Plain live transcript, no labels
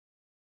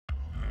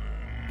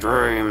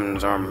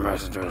Dreams are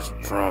messages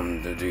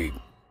from the deep.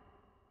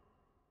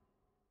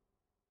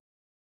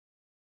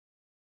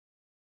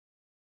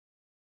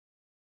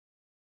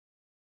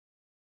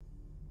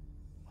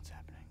 What's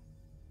happening?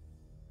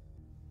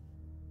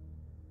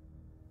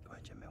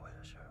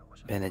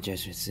 Bene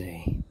Gesserit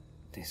say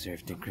they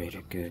serve the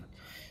greater good,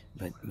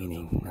 but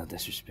meaning no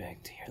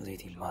disrespect to your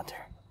lady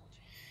mother.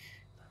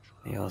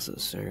 They also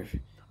serve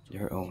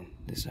their own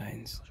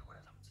designs.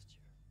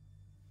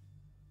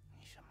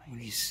 What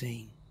are you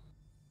saying?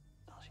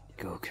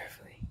 Go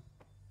carefully.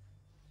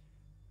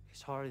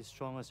 His heart is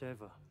strong as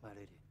ever, my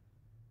lady.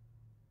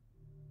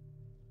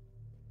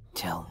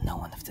 Tell no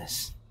one of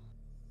this.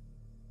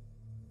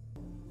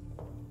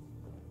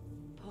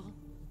 Paul?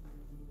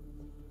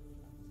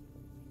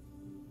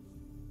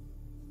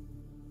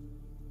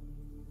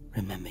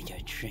 Remember your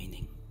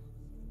training.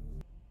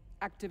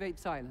 Activate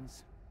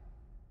silence.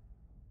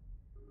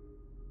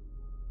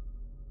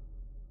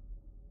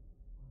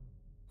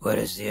 What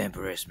is the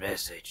Emperor's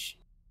message?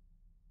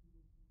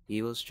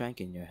 He will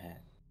strengthen your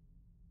hand.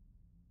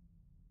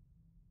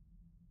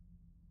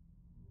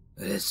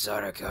 With his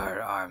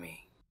sardaukar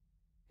army.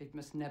 It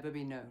must never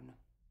be known.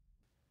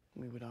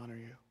 We would honor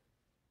you.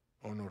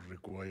 Honor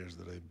requires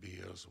that I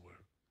be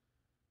elsewhere.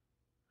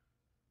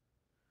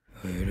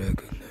 I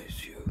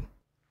recognize you.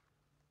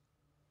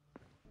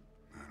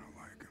 I don't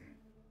like him.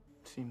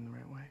 Seem the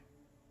right way.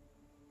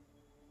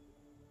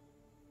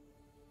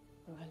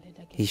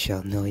 He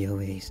shall know your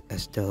ways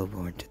as though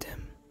born to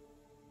them.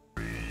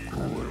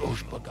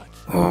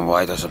 Oh,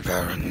 why does a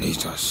Baron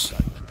need us?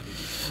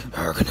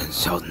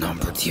 Harkonnens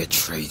outnumber the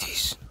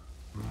Atreides.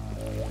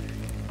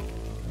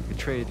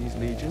 Atreides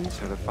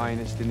legions are the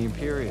finest in the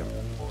Imperium.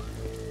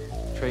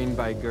 Trained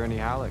by Gurney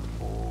Halleck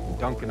in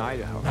Duncan,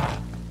 Idaho.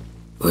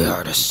 We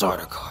are the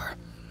sardaukar,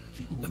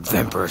 the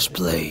Emperor's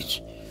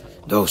blades.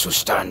 Those who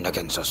stand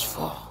against us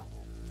fall.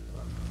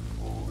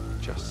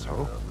 Just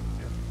so.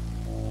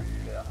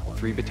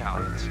 3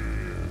 battalions.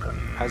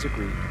 As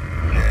agreed.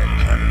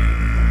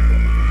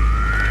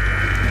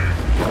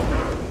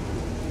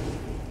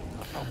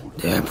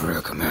 The Emperor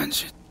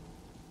commands it.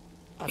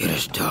 It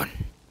is done.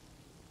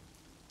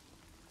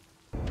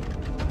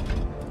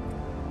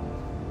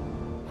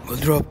 We'll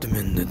drop them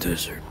in the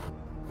desert.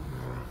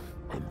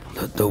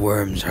 Let the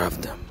worms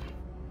have them.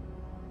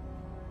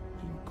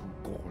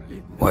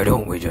 Why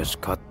don't we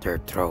just cut their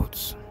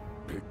throats?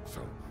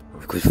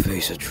 We could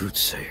face a truth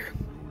sayer.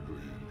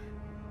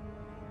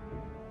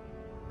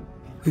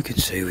 We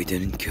could say we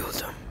didn't kill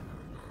them.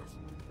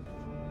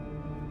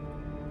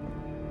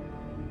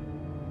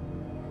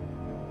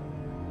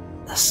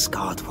 The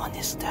scarred one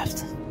is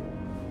dead.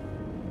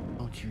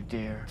 Don't you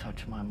dare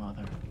touch my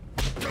mother.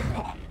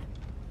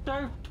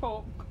 Don't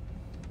talk.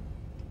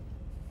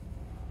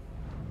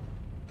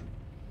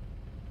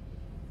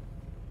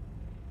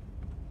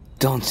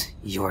 Don't,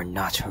 you're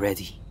not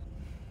ready.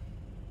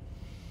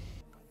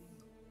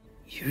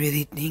 You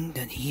really think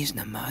that he's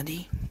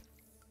Namadi?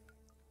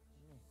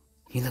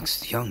 He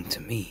looks young to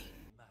me.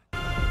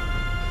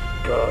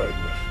 God,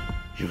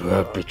 you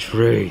have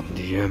betrayed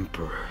the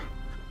Emperor.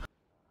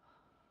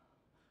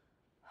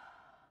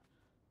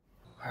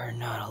 We're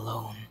not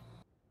alone.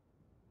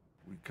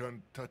 We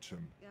can't touch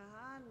him.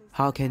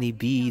 How can he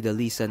be the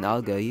Lisan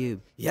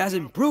Al-Gaib? He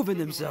hasn't proven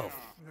himself.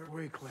 They're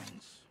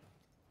weaklings.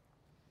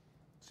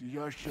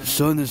 The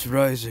sun is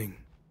rising.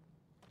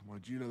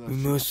 We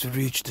must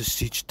reach the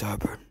siege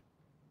tavern.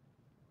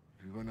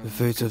 The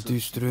fates of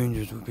these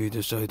strangers will be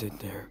decided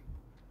there.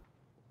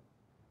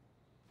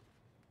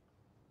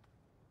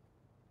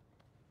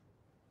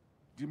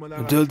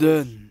 Until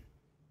then,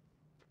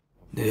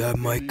 they have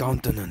my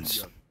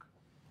countenance.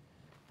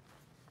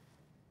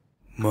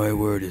 My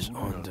word is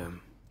on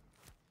them.